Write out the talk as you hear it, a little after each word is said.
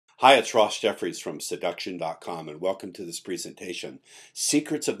Hi, it's Ross Jeffries from seduction.com, and welcome to this presentation,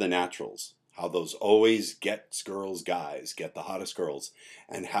 Secrets of the Naturals, how those always gets girls guys get the hottest girls,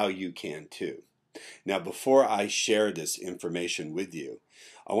 and how you can too. Now, before I share this information with you,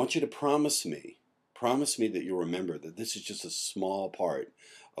 I want you to promise me that you'll remember that this is just a small part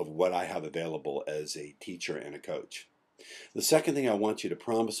of what I have available as a teacher and a coach. The second thing I want you to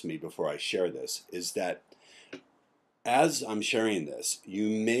promise me before I share this is that as I'm sharing this, you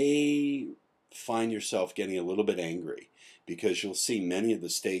may find yourself getting a little bit angry because you'll see many of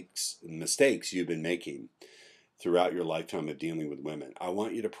the mistakes you've been making throughout your lifetime of dealing with women. I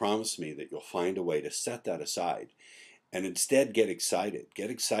want you to promise me that you'll find a way to set that aside and instead get excited.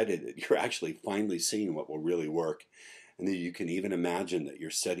 Get excited that you're actually finally seeing what will really work, and that you can even imagine that you're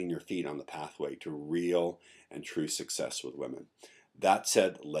setting your feet on the pathway to real and true success with women. That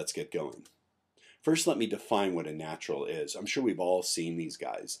said, let's get going. First, let me define what a natural is. I'm sure we've all seen these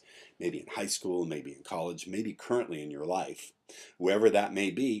guys, maybe in high school, maybe in college, maybe currently in your life. Whoever that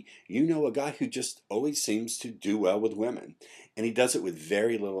may be, you know a guy who just always seems to do well with women, and he does it with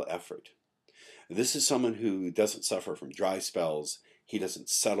very little effort. This is someone who doesn't suffer from dry spells. He doesn't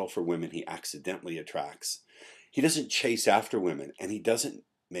settle for women he accidentally attracts. He doesn't chase after women, and he doesn't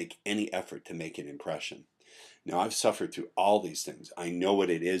make any effort to make an impression. Now, I've suffered through all these things. I know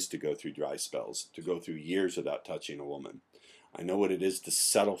what it is to go through dry spells, to go through years without touching a woman. I know what it is to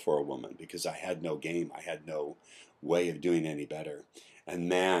settle for a woman because I had no game. I had no way of doing any better. And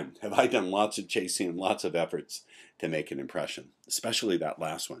man, have I done lots of chasing and lots of efforts to make an impression, especially that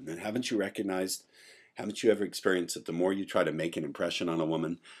last one. And haven't you ever experienced that the more you try to make an impression on a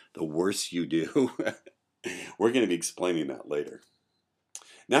woman, the worse you do? We're going to be explaining that later.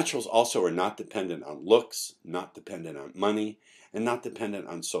 Naturals also are not dependent on looks, not dependent on money, and not dependent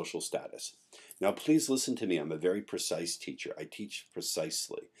on social status. Now, please listen to me. I'm a very precise teacher. I teach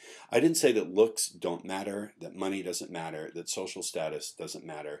precisely. I didn't say that looks don't matter, that money doesn't matter, that social status doesn't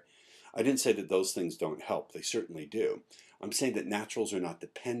matter. I didn't say that those things don't help. They certainly do. I'm saying that naturals are not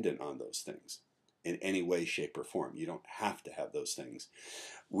dependent on those things in any way, shape, or form. You don't have to have those things.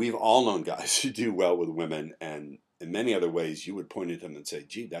 We've all known guys who do well with women, and in many other ways you would point at him and say,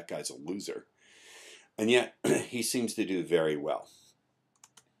 gee, that guy's a loser. And yet he seems to do very well.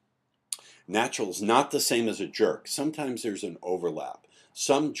 Natural's not the same as a jerk. Sometimes there's an overlap.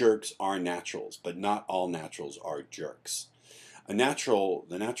 Some jerks are naturals, but not all naturals are jerks. The naturals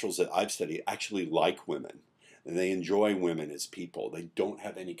that I've studied actually like women, and they enjoy women as people. They don't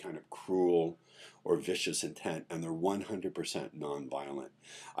have any kind of cruel or vicious intent, and they're 100% nonviolent.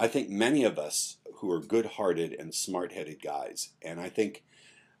 I think many of us who are good-hearted and smart-headed guys, and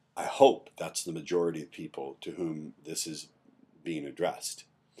I hope that's the majority of people to whom this is being addressed,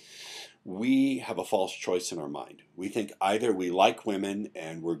 we have a false choice in our mind. We think either we like women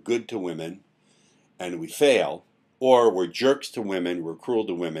and we're good to women and we fail, or we're jerks to women, we're cruel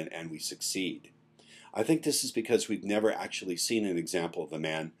to women, and we succeed. I think this is because we've never actually seen an example of a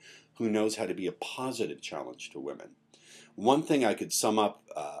man who knows how to be a positive challenge to women. One thing I could sum up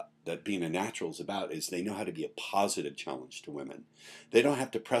that being a natural is about is they know how to be a positive challenge to women. They don't have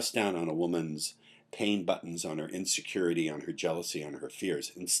to press down on a woman's pain buttons, on her insecurity, on her jealousy, on her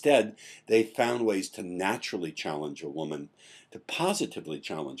fears. Instead, they found ways to naturally challenge a woman, to positively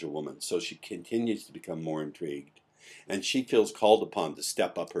challenge a woman, so she continues to become more intrigued, and she feels called upon to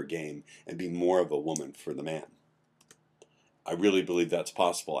step up her game and be more of a woman for the man. I really believe that's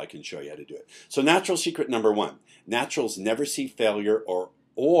possible. I can show you how to do it. So natural secret number one, naturals never see failure or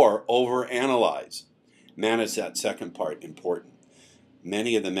overanalyze. Man, is that second part important.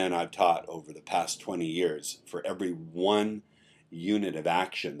 Many of the men I've taught over the past 20 years, for every one unit of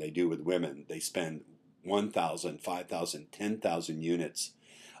action they do with women, they spend 1,000, 5,000, 10,000 units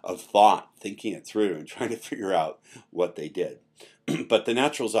of thought, thinking it through and trying to figure out what they did. But the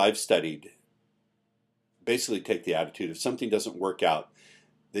naturals I've studied basically take the attitude if something doesn't work out,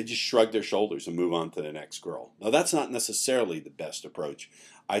 they just shrug their shoulders and move on to the next girl. Now, that's not necessarily the best approach.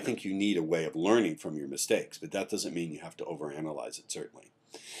 I think you need a way of learning from your mistakes, but that doesn't mean you have to overanalyze it, certainly.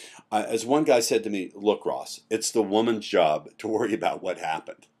 As one guy said to me, look, Ross, it's the woman's job to worry about what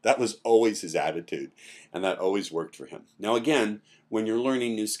happened. That was always his attitude, and that always worked for him. Now, again, when you're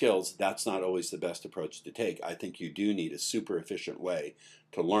learning new skills, that's not always the best approach to take. I think you do need a super efficient way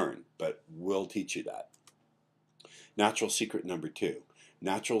to learn, but we'll teach you that. Natural secret number two.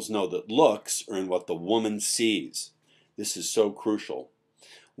 Naturals know that looks are in what the woman sees. This is so crucial.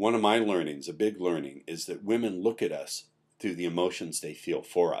 One of my learnings, a big learning, is that women look at us through the emotions they feel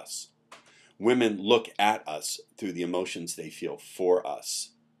for us. Women look at us through the emotions they feel for us.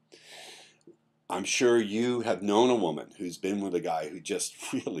 I'm sure you have known a woman who's been with a guy who just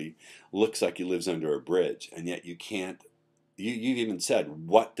really looks like he lives under a bridge, and yet you can't, you've even said,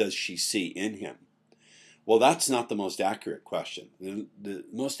 what does she see in him? Well, that's not the most accurate question. The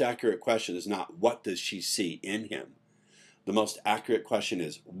most accurate question is not what does she see in him. The most accurate question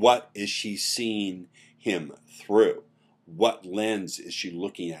is what is she seeing him through? What lens is she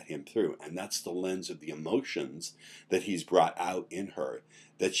looking at him through? And that's the lens of the emotions that he's brought out in her,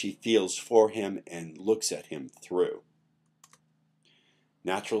 that she feels for him and looks at him through.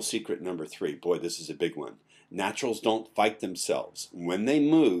 Natural secret number 3. Boy, this is a big one. Naturals don't fight themselves. When they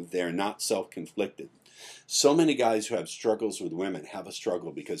move, they are not self-conflicted. So many guys who have struggles with women have a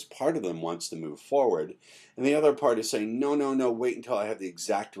struggle because part of them wants to move forward, and the other part is saying, no, no, no, wait until I have the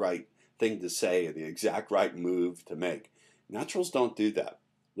exact right thing to say and the exact right move to make. Naturals don't do that.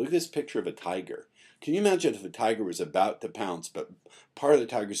 Look at this picture of a tiger. Can you imagine if a tiger was about to pounce, but part of the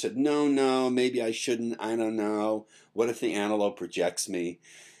tiger said, no, no, maybe I shouldn't, I don't know. What if the antelope rejects me?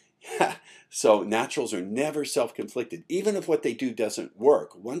 So naturals are never self-conflicted. Even if what they do doesn't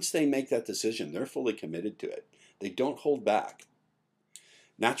work, once they make that decision, they're fully committed to it. They don't hold back.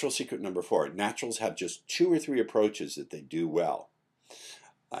 Natural secret number 4. Naturals have just 2 or 3 approaches that they do well.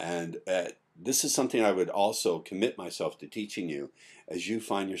 And this is something I would also commit myself to teaching you as you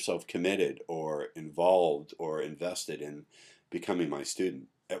find yourself committed or involved or invested in becoming my student.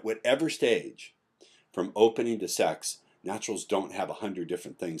 At whatever stage, from opening to sex, naturals don't have 100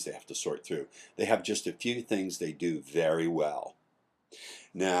 different things they have to sort through. They have just a few things they do very well.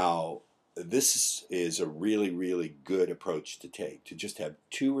 Now, this is a really, really good approach to take, to just have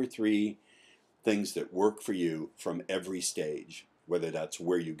 2 or 3 things that work for you from every stage, whether that's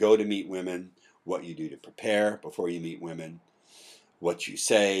where you go to meet women, what you do to prepare before you meet women, what you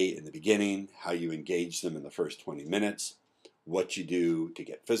say in the beginning, how you engage them in the first 20 minutes, what you do to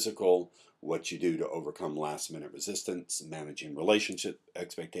get physical, what you do to overcome last-minute resistance, managing relationship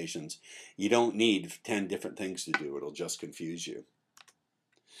expectations. You don't need 10 different things to do. It'll just confuse you.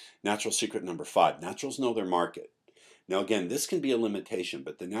 Natural secret number 5. Naturals know their market. Now again, this can be a limitation,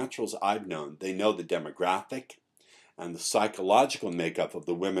 but the naturals I've known, they know the demographic and the psychological makeup of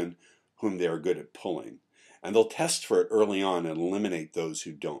the women whom they are good at pulling. And they'll test for it early on and eliminate those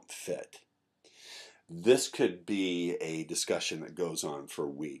who don't fit. This could be a discussion that goes on for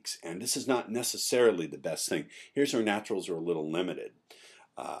weeks, and this is not necessarily the best thing. Here's where naturals are a little limited.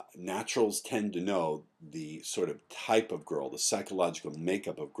 Naturals tend to know the sort of type of girl, the psychological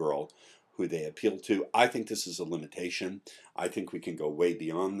makeup of girl who they appeal to. I think this is a limitation. I think we can go way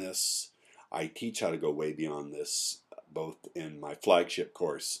beyond this. I teach how to go way beyond this, both in my flagship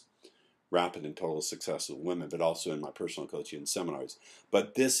course, Rapid and Total Success with Women, but also in my personal coaching and seminars.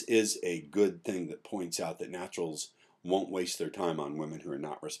 But this is a good thing that points out that naturals won't waste their time on women who are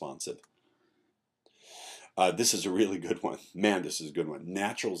not responsive. This is a really good one. Man, this is a good one.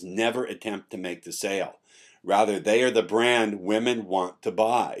 Naturals never attempt to make the sale. Rather, they are the brand women want to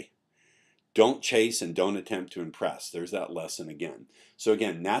buy. Don't chase and don't attempt to impress. There's that lesson again. So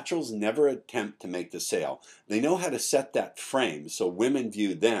again, naturals never attempt to make the sale. They know how to set that frame so women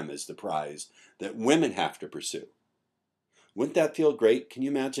view them as the prize that women have to pursue. Wouldn't that feel great? Can you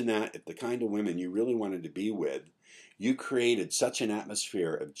imagine that? If the kind of women you really wanted to be with, you created such an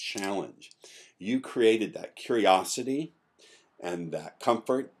atmosphere of challenge. You created that curiosity and that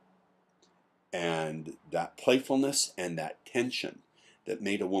comfort and that playfulness and that tension that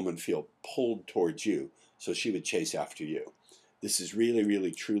made a woman feel pulled towards you so she would chase after you. This is really,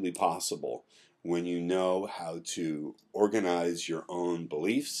 really, truly possible when you know how to organize your own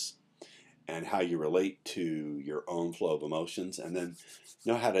beliefs and how you relate to your own flow of emotions, and then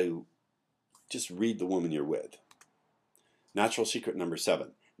know how to just read the woman you're with. Natural secret number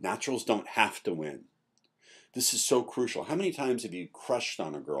 7. Naturals don't have to win. This is so crucial. How many times have you crushed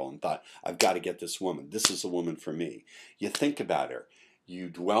on a girl and thought, I've got to get this woman. This is a woman for me. You think about her. You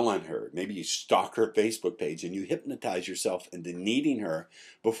dwell on her. Maybe you stalk her Facebook page and you hypnotize yourself into needing her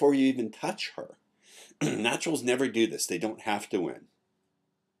before you even touch her. Naturals never do this. They don't have to win.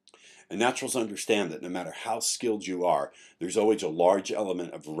 And naturals understand that no matter how skilled you are, there's always a large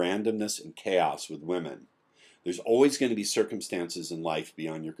element of randomness and chaos with women. There's always going to be circumstances in life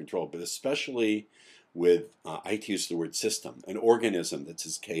beyond your control, but especially with, I hate to use the word system, an organism that's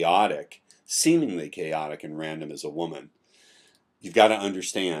as chaotic, seemingly chaotic and random as a woman. You've got to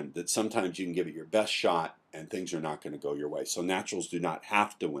understand that sometimes you can give it your best shot and things are not going to go your way. So naturals do not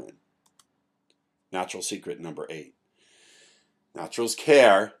have to win. Natural secret number 8. Naturals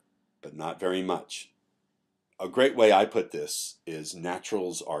care, but not very much. A great way I put this is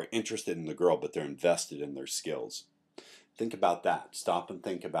naturals are interested in the girl, but they're invested in their skills. Think about that. Stop and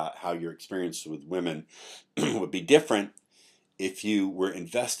think about how your experience with women would be different if you were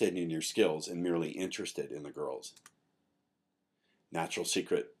invested in your skills and merely interested in the girls. Natural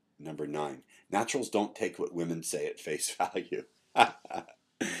secret number 9. Naturals don't take what women say at face value.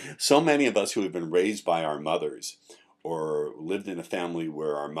 So many of us who have been raised by our mothers or lived in a family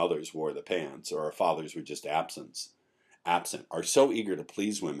where our mothers wore the pants or our fathers were just absent are so eager to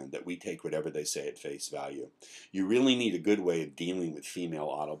please women that we take whatever they say at face value. You really need a good way of dealing with female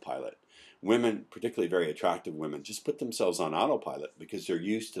autopilot. Women, particularly very attractive women, just put themselves on autopilot because they're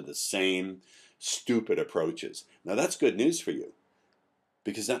used to the same stupid approaches. Now that's good news for you,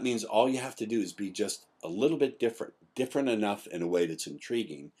 because that means all you have to do is be just a little bit different enough in a way that's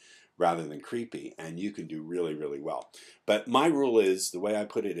intriguing rather than creepy, and you can do really, really well. But my rule is, the way I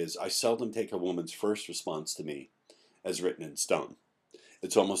put it is, I seldom take a woman's first response to me as written in stone.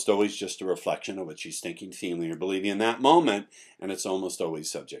 It's almost always just a reflection of what she's thinking, feeling, or believing in that moment, and it's almost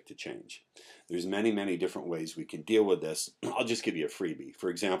always subject to change. There's many, many different ways we can deal with this. I'll just give you a freebie. For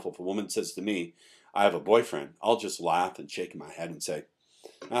example, if a woman says to me, I have a boyfriend, I'll just laugh and shake my head and say,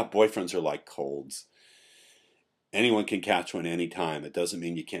 boyfriends are like colds. Anyone can catch one anytime. It doesn't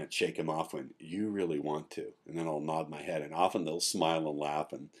mean you can't shake them off when you really want to. And then I'll nod my head, and often they'll smile and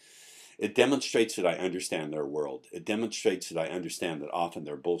laugh, and it demonstrates that I understand their world. It demonstrates that I understand that often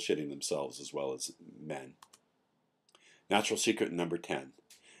they're bullshitting themselves as well as men. Natural secret number 10.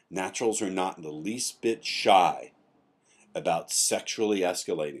 Naturals are not in the least bit shy about sexually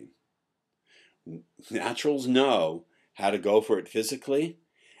escalating. Naturals know how to go for it physically,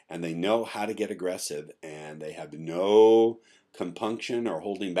 and they know how to get aggressive, and they have no compunction or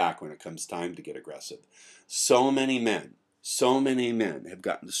holding back when it comes time to get aggressive. So many men have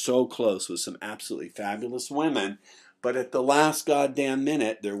gotten so close with some absolutely fabulous women, but at the last goddamn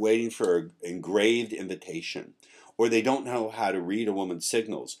minute, they're waiting for an engraved invitation, or they don't know how to read a woman's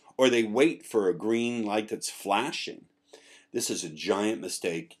signals, or they wait for a green light that's flashing. This is a giant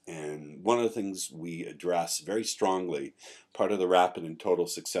mistake, and one of the things we address very strongly, part of the Rapid and Total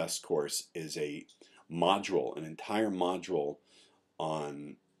Success course, is a module, an entire module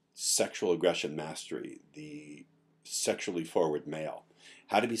on sexual aggression mastery, the sexually forward male.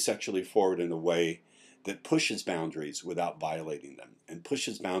 How to be sexually forward in a way that pushes boundaries without violating them, and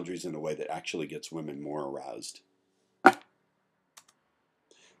pushes boundaries in a way that actually gets women more aroused.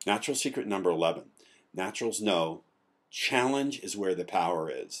 Natural secret number 11. Naturals know challenge is where the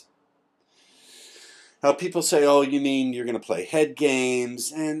power is. Now people say, oh, you mean you're going to play head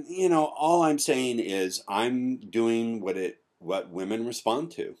games? And, all I'm saying is I'm doing what women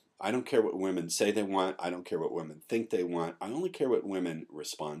respond to. I don't care what women say they want. I don't care what women think they want. I only care what women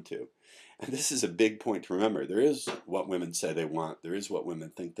respond to. And this is a big point to remember. There is what women say they want. There is what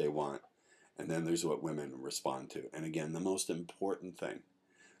women think they want. And then there's what women respond to. And again, the most important thing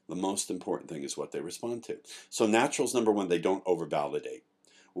is what they respond to. So naturals, number 1, they don't over-validate.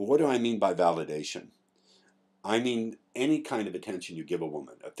 Well, what do I mean by validation? I mean any kind of attention you give a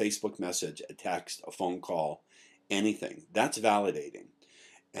woman, a Facebook message, a text, a phone call, anything. That's validating.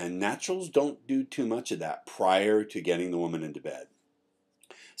 And naturals don't do too much of that prior to getting the woman into bed.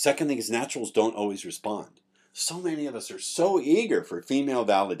 Second thing is, naturals don't always respond. So many of us are so eager for female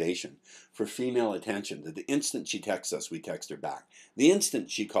validation, for female attention, that the instant she texts us, we text her back. The instant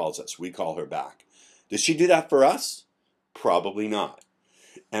she calls us, we call her back. Does she do that for us? Probably not.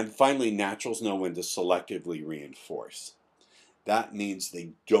 And finally, naturals know when to selectively reinforce. That means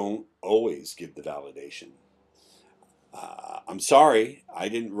they don't always give the validation. I'm sorry, I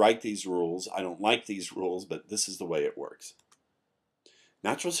didn't write these rules. I don't like these rules, but this is the way it works.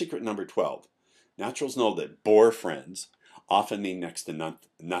 Natural secret number 12. Naturals know that bore friends often mean next to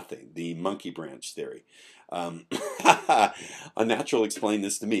nothing, the monkey branch theory. A natural explained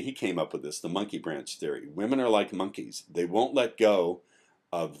this to me. He came up with this, the monkey branch theory. Women are like monkeys. They won't let go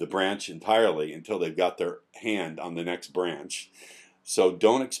of the branch entirely until they've got their hand on the next branch. So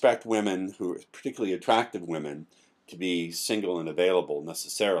don't expect women, who are particularly attractive women, to be single and available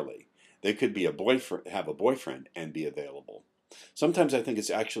necessarily. They could be have a boyfriend and be available. Sometimes I think it's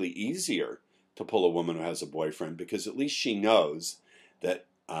actually easier to pull a woman who has a boyfriend, because at least she knows that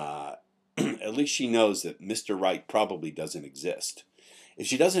Mr. Right probably doesn't exist. If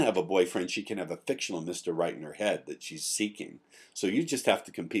she doesn't have a boyfriend, she can have a fictional Mr. Right in her head that she's seeking. So you just have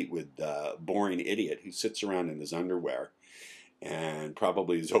to compete with the boring idiot who sits around in his underwear and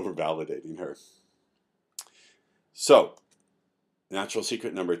probably is over-validating her. So, natural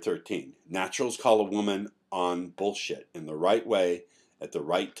secret number 13. Naturals call a woman on bullshit in the right way, at the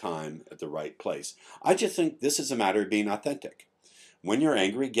right time, at the right place. I just think this is a matter of being authentic. When you're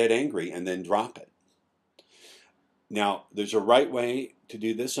angry, get angry and then drop it. Now, there's a right way to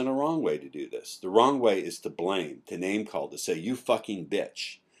do this and a wrong way to do this. The wrong way is to blame, to name call, to say, you fucking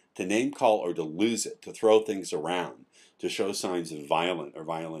bitch, to name call or to lose it, to throw things around, to show signs of violent or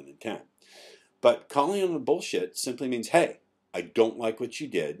violent intent. But calling on the bullshit simply means, hey, I don't like what you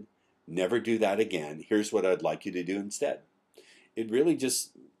did. Never do that again. Here's what I'd like you to do instead. It really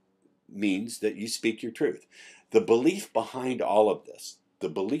just means that you speak your truth. The belief behind all of this,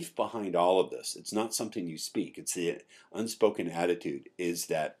 it's not something you speak, it's the unspoken attitude, is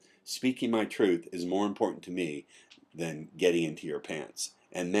that speaking my truth is more important to me than getting into your pants.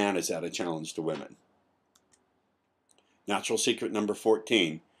 And man, is that a challenge to women. Natural secret number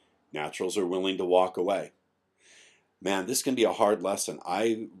 14, naturals are willing to walk away. Man, this can be a hard lesson.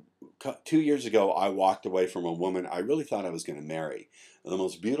 2 years ago, I walked away from a woman I really thought I was going to marry. The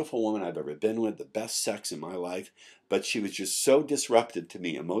most beautiful woman I've ever been with, the best sex in my life, but she was just so disruptive to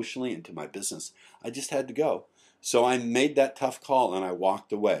me emotionally and to my business. I just had to go. So I made that tough call and I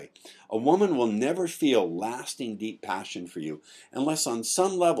walked away. A woman will never feel lasting, deep passion for you unless on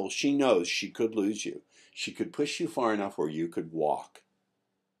some level she knows she could lose you. She could push you far enough where you could walk.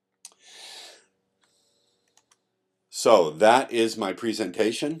 So that is my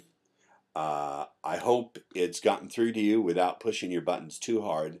presentation. I hope it's gotten through to you without pushing your buttons too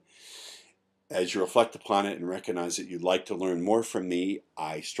hard. As you reflect upon it and recognize that you'd like to learn more from me,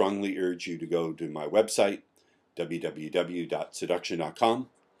 I strongly urge you to go to my website, www.seduction.com,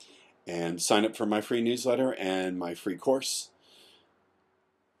 and sign up for my free newsletter and my free course.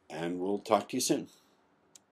 And we'll talk to you soon.